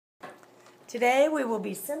Today we will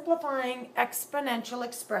be simplifying exponential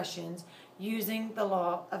expressions using the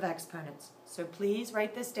law of exponents. So please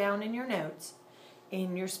write this down in your notes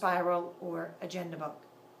in your spiral or agenda book.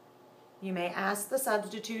 You may ask the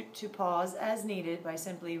substitute to pause as needed by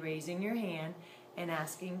simply raising your hand and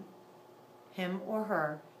asking him or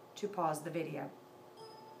her to pause the video.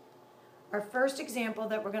 Our first example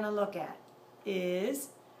that we're going to look at is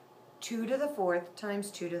 2 to the 4th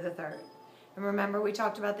times 2 to the 3rd. And remember, we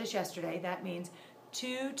talked about this yesterday. That means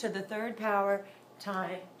 2 to the 3rd power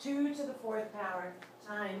times 2 to the 4th power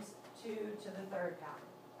times 2 to the 3rd power.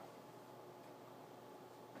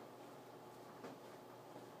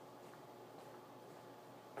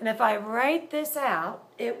 And if I write this out,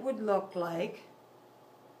 it would look like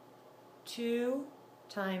 2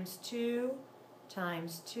 times 2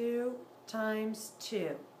 times 2 times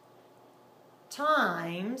 2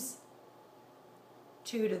 times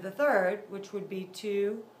 2 to the 3rd, which would be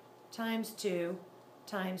 2 times 2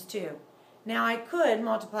 times 2. Now I could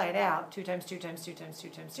multiply it out, 2 times 2 times 2 times 2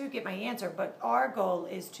 times 2, get my answer, but our goal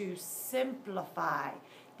is to simplify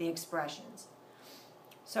the expressions.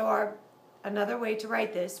 So another way to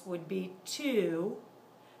write this would be 2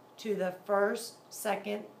 to the 1st,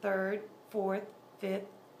 2nd, 3rd, 4th, 5th,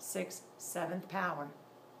 6th, 7th power.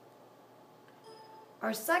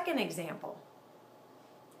 Our second example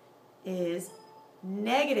is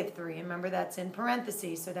 -3. Remember, that's in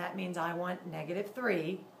parentheses, so that means I want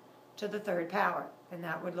 -3 to the 3rd power. And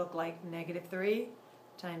that would look like -3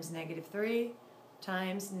 times -3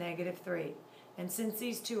 times -3. And since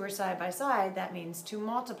these two are side by side, that means to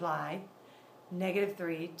multiply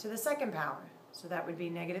 -3 to the 2nd power. So that would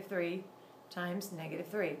be -3 times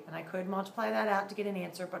 -3. And I could multiply that out to get an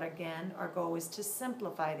answer, but again, our goal is to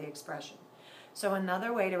simplify the expression. So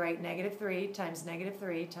another way to write -3 times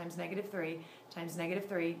 -3 times -3 times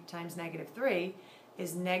 -3 times -3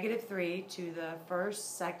 is -3 to the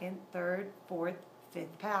 1st, 2nd, 3rd, 4th,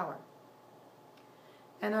 5th power.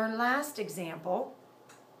 And our last example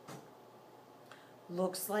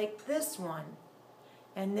looks like this one.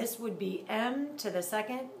 And this would be m to the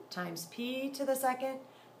 2nd times p to the 2nd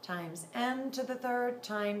times m to the 3rd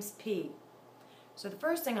times p. So the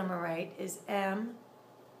first thing I'm going to write is m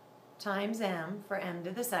times m for m to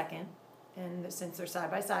the 2nd. And since they're side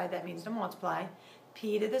by side, that means to multiply.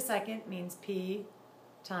 P to the 2nd means p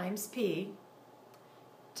times p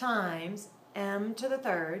times m to the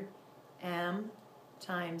 3rd, m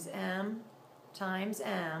times m times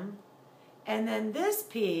m. And then this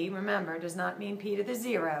p, remember, does not mean p to the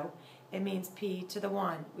 0. It means p to the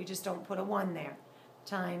 1. We just don't put a 1 there.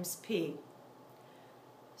 Times p.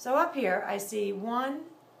 So up here I see 1,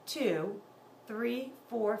 2, 3,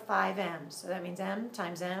 4, 5 m's. So that means m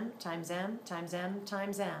times m times m times m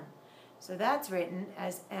times m. So that's written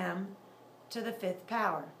as m to the 5th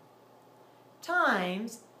power.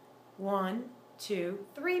 Times 1, 2,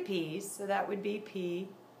 3 p's. So that would be p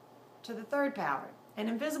to the 3rd power. And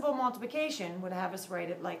invisible multiplication would have us write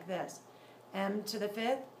it like this. M to the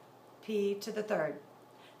 5th, p to the 3rd.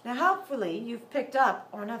 Now hopefully you've picked up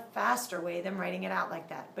on a faster way than writing it out like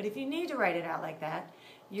that. But if you need to write it out like that,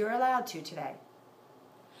 you're allowed to today.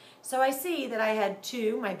 So I see that I had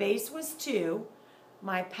 2, my base was 2,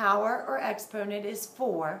 my power or exponent is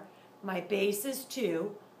 4, my base is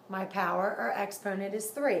 2, my power or exponent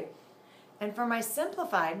is 3. And for my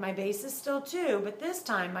simplified, my base is still 2, but this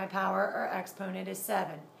time my power or exponent is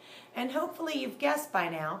 7. And hopefully you've guessed by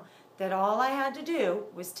now that all I had to do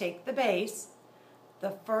was take the base,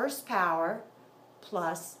 the 1st power,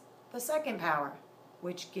 plus the 2nd power,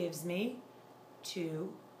 which gives me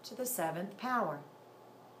 2 to the 7th power.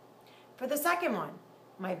 For the second one,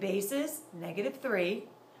 my base is -3,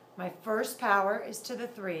 my 1st power is to the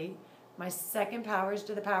 3, my 2nd power is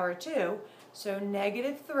to the power 2, so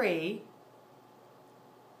 -3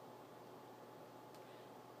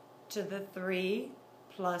 to the 3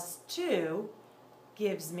 plus 2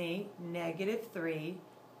 gives me -3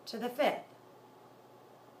 to the 5th.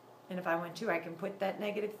 And if I want to, I can put that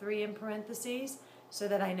 -3 in parentheses so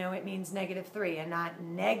that I know it means -3 and not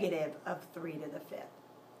negative of 3 to the 5th.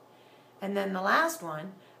 And then the last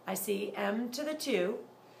one, I see m to the 2,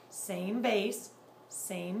 same base,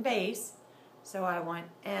 so I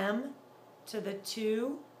want m to the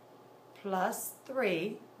 2 plus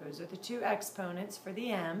 3, those are the two exponents for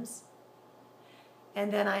the m's,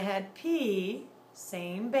 and then I had p,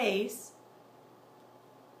 same base,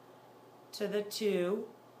 to the 2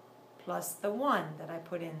 plus the 1 that I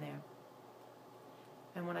put in there.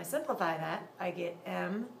 And when I simplify that, I get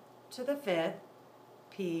m to the 5th,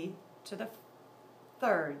 p to the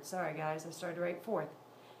 3rd. Sorry guys, I started to write 4th.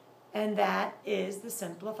 And that is the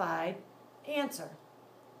simplified answer.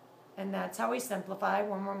 And that's how we simplify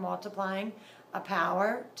when we're multiplying a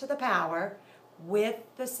power to the power with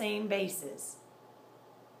the same bases.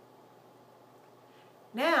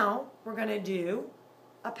 Now we're going to do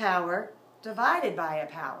a power divided by a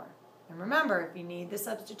power. And remember, if you need the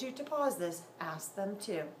substitute to pause this, ask them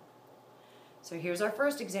too. So here's our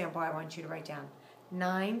first example I want you to write down.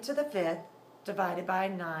 9 to the 5th divided by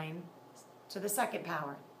 9 to the 2nd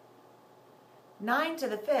power. 9 to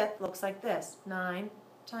the 5th looks like this. 9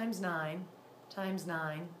 times 9 times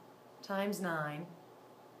 9 times 9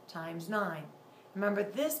 times 9. Remember,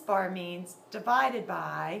 this bar means divided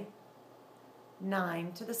by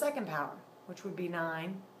 9 to the 2nd power, which would be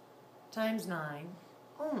 9 times 9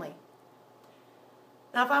 only.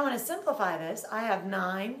 Now, if I want to simplify this, I have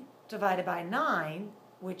 9 divided by 9,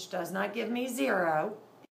 which does not give me 0,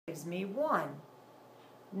 it gives me 1.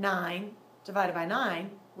 9 divided by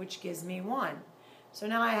 9, which gives me 1. So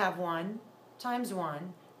now I have 1 times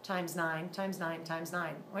 1 times 9 times 9 times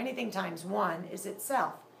 9. Or anything times 1 is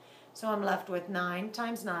itself. So I'm left with 9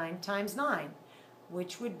 times 9 times 9,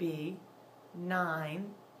 which would be 9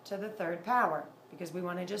 to the 3rd power, because we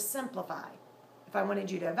want to just simplify. If I wanted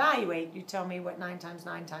you to evaluate, you tell me what 9 times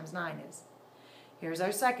 9 times 9 is. Here's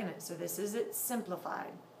our second, so this is it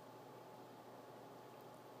simplified.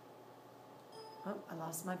 Oh, I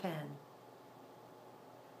lost my pen.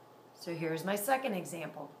 So here's my second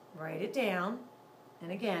example. Write it down.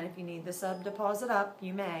 And again, if you need the sub to pause it up,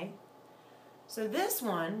 you may. So this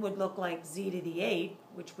one would look like z to the 8,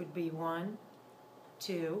 which would be 1,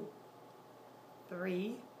 2,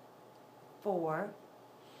 3, 4,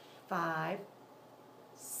 5,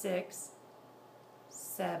 6,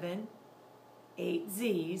 7, 8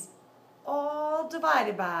 z's, all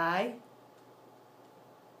divided by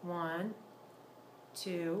 1,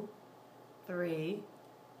 2, 3,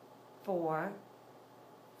 4,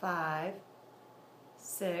 5,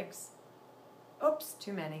 6, oops,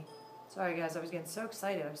 too many. Sorry guys, I was getting so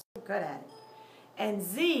excited. I was so good at it. And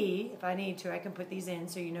z, if I need to, I can put these in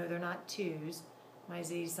so you know they're not 2's. My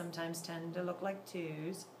z's sometimes tend to look like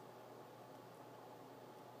 2's.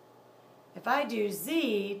 If I do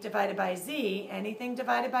z divided by z, anything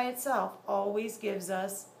divided by itself always gives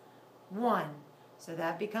us 1. So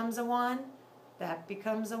that becomes a 1, that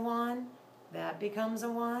becomes a 1, that becomes a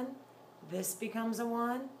 1, this becomes a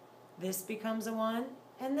 1, this becomes a 1,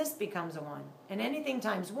 and this becomes a 1. And anything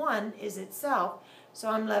times 1 is itself, so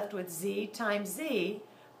I'm left with z times z,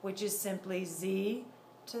 which is simply z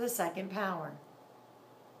to the 2nd power.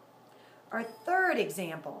 Our third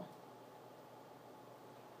example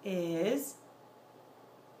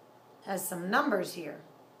has some numbers here.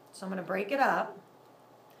 So I'm going to break it up.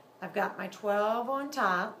 I've got my 12 on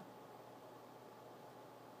top,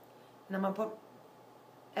 and I'm going to put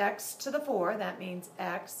x to the 4. That means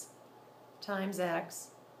x times x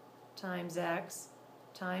times x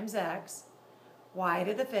times x. Y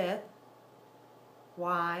to the 5th,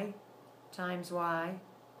 y times y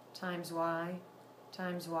times y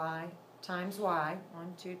times y times y.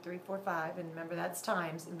 1, 2, 3, 4, 5. And remember, that's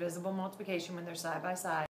times, invisible multiplication when they're side by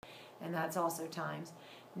side. And that's also times.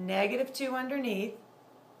 Negative 2 underneath.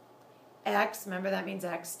 X, remember that means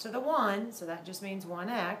x to the 1, so that just means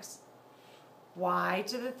 1x. Y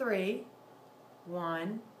to the 3.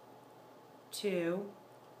 1, 2,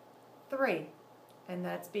 3. And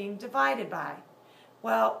that's being divided by.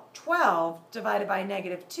 Well, 12 divided by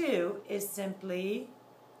negative 2 is simply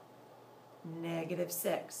negative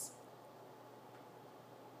 6.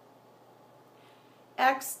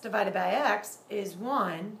 X divided by x is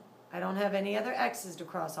 1. I don't have any other x's to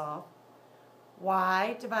cross off.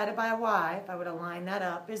 Y divided by y, if I would line that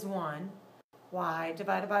up, is 1. Y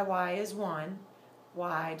divided by y is 1.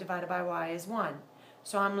 Y divided by y is 1.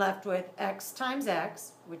 So I'm left with x times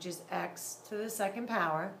x, which is x to the 2nd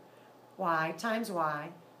power, y times y,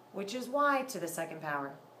 which is y to the 2nd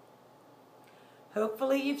power.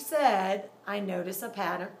 Hopefully you've said, I notice a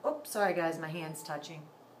pattern. Oops, sorry guys, my hand's touching.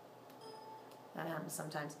 That happens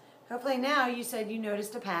sometimes. Hopefully now you said you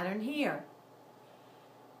noticed a pattern here.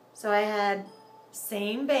 So I had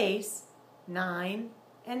same base, 9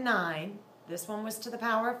 and 9. This one was to the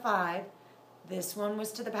power of 5. This one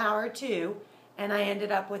was to the power of 2. And I ended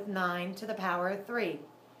up with 9 to the power of 3.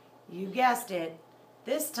 You guessed it.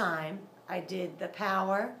 This time I did the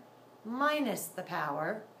power minus the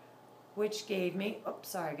power, which gave me, oops,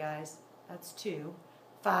 sorry guys, that's 2.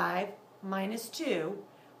 5 minus 2,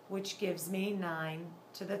 which gives me 9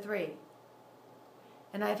 to the 3.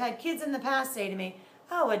 And I've had kids in the past say to me,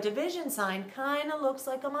 oh, a division sign kind of looks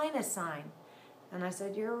like a minus sign. And I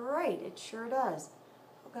said, you're right, it sure does.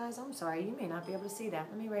 Oh, guys, I'm sorry, you may not be able to see that.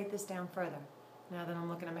 Let me write this down further, now that I'm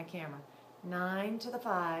looking at my camera. 9 to the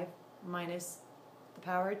 5 minus the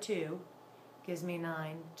power of 2 gives me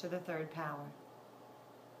 9 to the third power.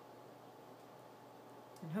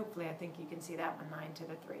 And hopefully I think you can see that one, 9 to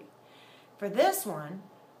the 3. For this one,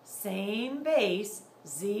 same base,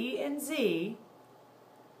 z and z.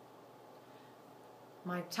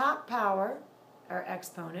 My top power, or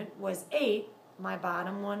exponent, was 8. My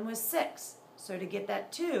bottom one was 6. So to get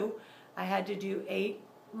that 2, I had to do 8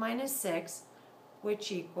 minus 6,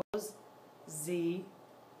 which equals z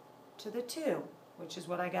to the 2, which is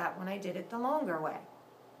what I got when I did it the longer way.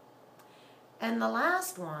 And the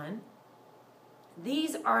last one,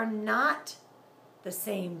 these are not the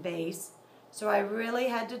same base, so I really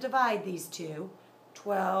had to divide these two.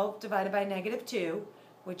 12 divided by negative 2,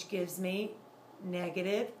 which gives me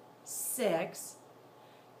negative 6.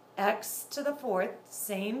 X to the 4th,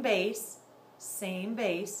 same base,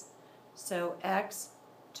 so x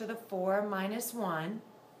to the 4 minus 1,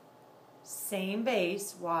 same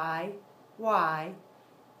base, y,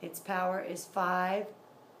 its power is 5,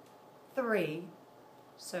 3,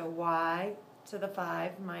 so y to the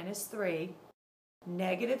 5 minus 3,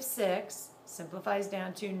 negative 6, simplifies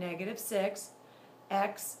down to negative 6,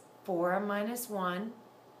 x 4 minus 1,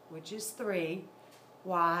 which is 3,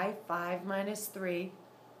 y 5 minus 3,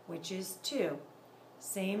 which is 2.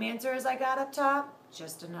 Same answer as I got up top,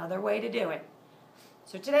 just another way to do it.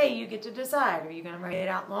 So today you get to decide, are you going to write it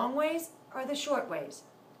out long ways or the short ways?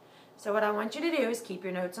 So what I want you to do is keep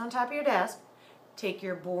your notes on top of your desk, take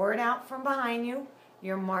your board out from behind you,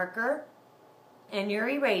 your marker, and your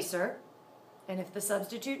eraser, and if the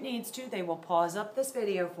substitute needs to, they will pause up this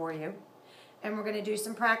video for you, and we're going to do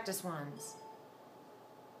some practice ones.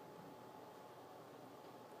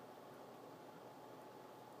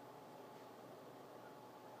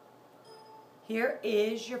 Here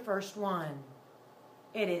is your first one.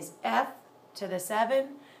 It is f to the 7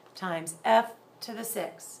 times f to the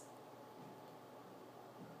 6.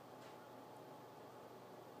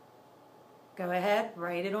 Go ahead,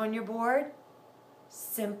 write it on your board.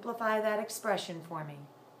 Simplify that expression for me.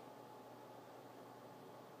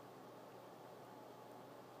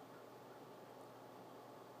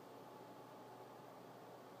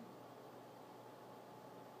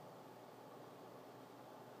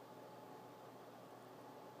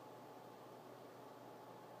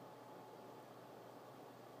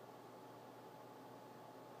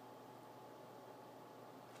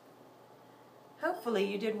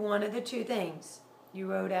 Hopefully you did one of the two things. You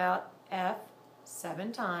wrote out f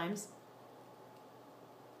 7 times,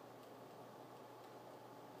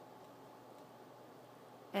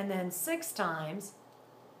 and then 6 times,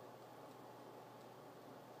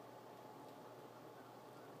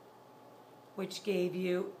 which gave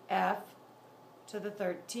you f to the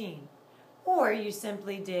 13. Or you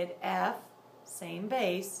simply did f, same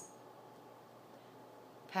base,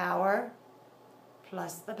 power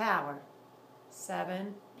plus the power.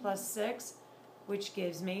 7 plus 6, which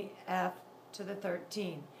gives me f to the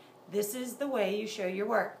 13. This is the way you show your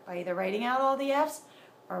work, by either writing out all the f's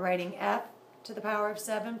or writing f to the power of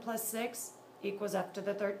 7 plus 6 equals f to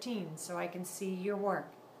the 13, so I can see your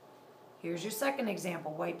work. Here's your second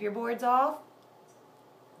example. Wipe your boards off.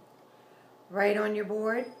 Write on your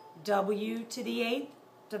board w to the 8th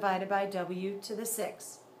divided by w to the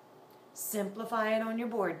 6th. Simplify it on your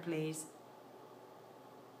board, please.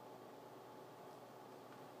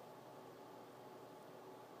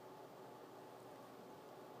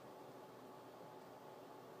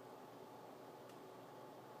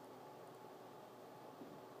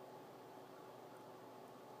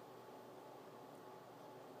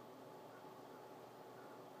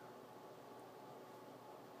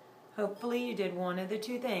 Hopefully you did one of the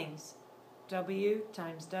two things. W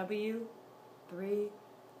times W, 3,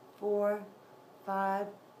 4, 5,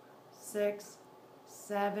 6,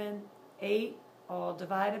 7, 8, all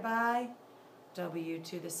divided by W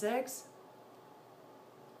to the 6.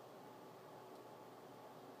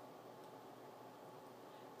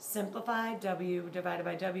 Simplify, W divided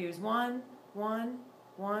by W is 1, 1,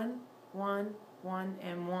 1, 1, 1,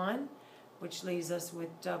 and 1, which leaves us with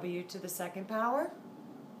W to the 2nd power.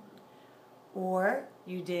 Or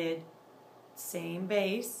you did same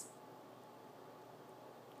base,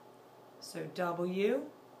 so W,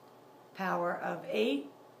 power of 8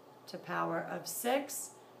 to power of 6.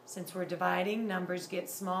 Since we're dividing, numbers get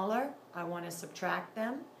smaller. I want to subtract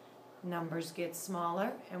them. Numbers get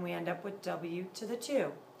smaller, and we end up with W to the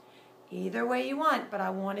 2. Either way you want, but I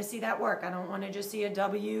want to see that work. I don't want to just see a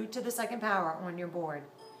W to the 2nd power on your board.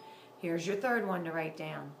 Here's your third one to write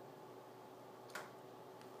down.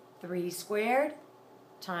 3 squared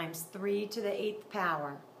times 3 to the 8th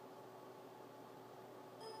power.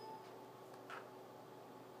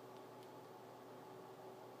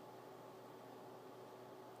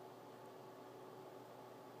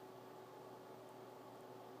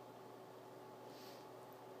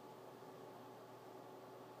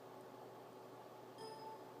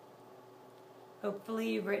 Hopefully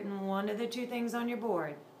you've written one of the two things on your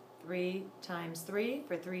board. 3 times 3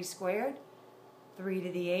 for 3 squared. 3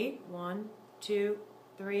 to the 8. 1, 2,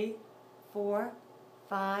 3, 4,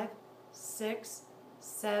 5, 6,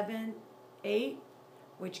 7, 8,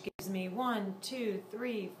 which gives me 1, 2,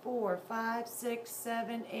 3, 4, 5, 6,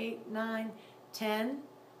 7, 8, 9, 10.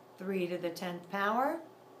 3 to the 10th power.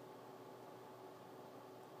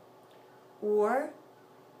 Or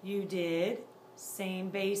you did same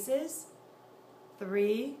bases,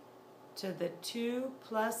 3 to the 2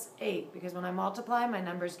 plus 8, because when I multiply, my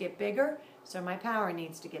numbers get bigger, so my power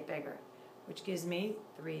needs to get bigger, which gives me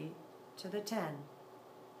 3 to the 10.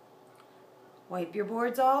 Wipe your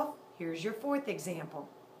boards off. Here's your fourth example.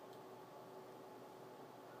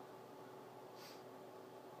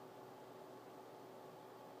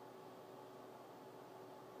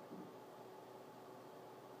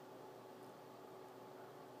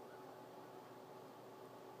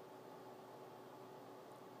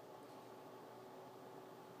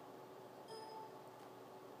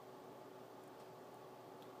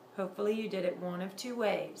 Hopefully you did it one of two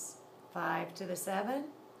ways. 5 to the 7,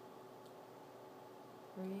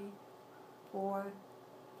 3, 4,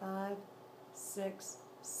 5, 6,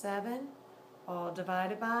 7, all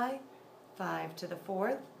divided by 5 to the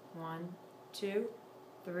 4th, 1, 2,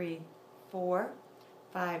 3, 4.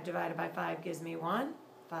 5 divided by 5 gives me 1.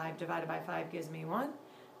 5 divided by 5 gives me 1.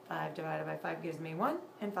 5 divided by 5 gives me 1.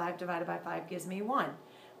 And 5 divided by 5 gives me 1.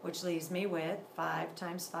 Which leaves me with 5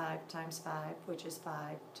 times 5 times 5, which is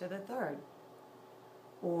 5 to the 3rd.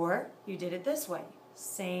 Or you did it this way.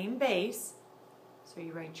 Same base. So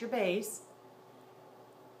you write your base.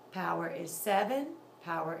 Power is 7.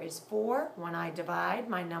 Power is 4. When I divide,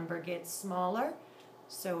 my number gets smaller.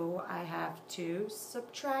 So I have to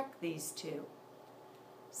subtract these two.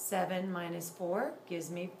 7 minus 4 gives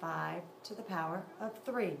me 5 to the power of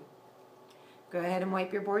 3. Go ahead and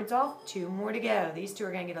wipe your boards off. 2 more to go. These two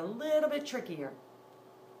are going to get a little bit trickier.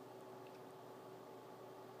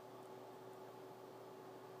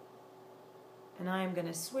 And I am going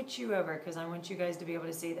to switch you over because I want you guys to be able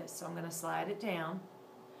to see this. So I'm going to slide it down.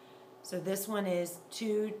 So this one is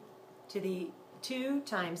 2 to the 2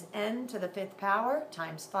 times n to the 5th power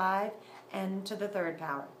times 5 n to the 3rd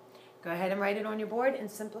power. Go ahead and write it on your board and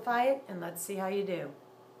simplify it, and let's see how you do.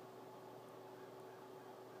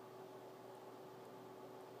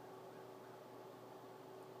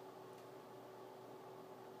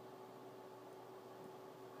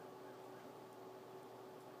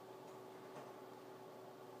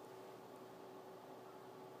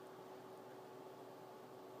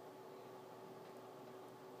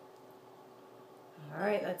 All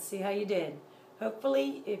right, let's see how you did.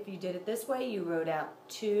 Hopefully, if you did it this way, you wrote out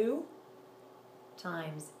 2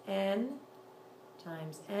 times n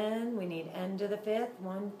times n. We need n to the 5th.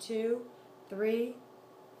 1, 2, 3,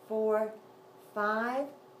 4, 5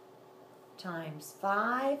 times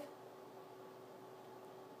 5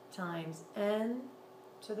 times n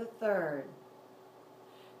to the 3rd.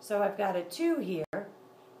 So I've got a 2 here,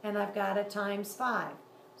 and I've got a times 5.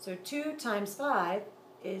 So 2 times 5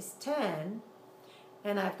 is 10.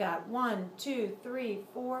 And I've got 1, 2, 3,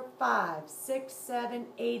 4, 5, 6, 7,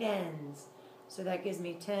 8 n's. So that gives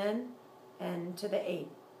me 10 n to the 8.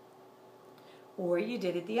 Or you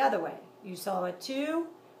did it the other way. You saw a 2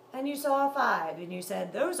 and you saw a 5. And you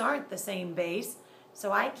said, those aren't the same base,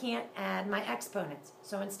 so I can't add my exponents.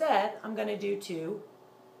 So instead, I'm going to do 2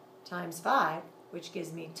 times 5, which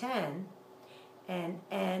gives me 10, and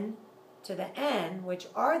n to the n, which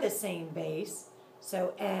are the same base.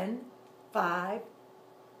 So n, 5,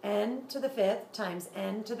 n to the 5th times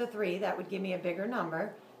n to the 3, that would give me a bigger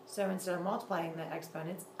number. So instead of multiplying the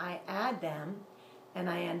exponents, I add them, and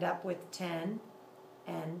I end up with 10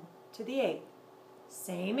 n to the 8th.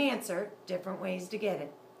 Same answer, different ways to get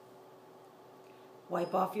it.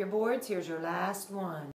 Wipe off your boards. Here's your last one.